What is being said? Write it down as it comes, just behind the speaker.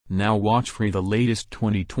Now watch free the latest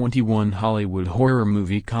 2021 Hollywood horror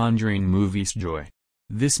movie Conjuring Moviesjoy.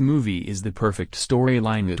 This movie is the perfect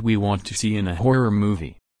storyline that we want to see in a horror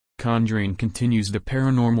movie. Conjuring continues the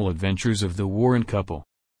paranormal adventures of the Warren couple.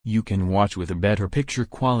 You can watch with a better picture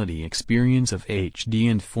quality experience of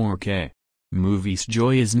HD and 4K.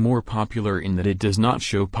 Moviesjoy is more popular in that it does not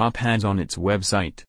show pop ads on its website.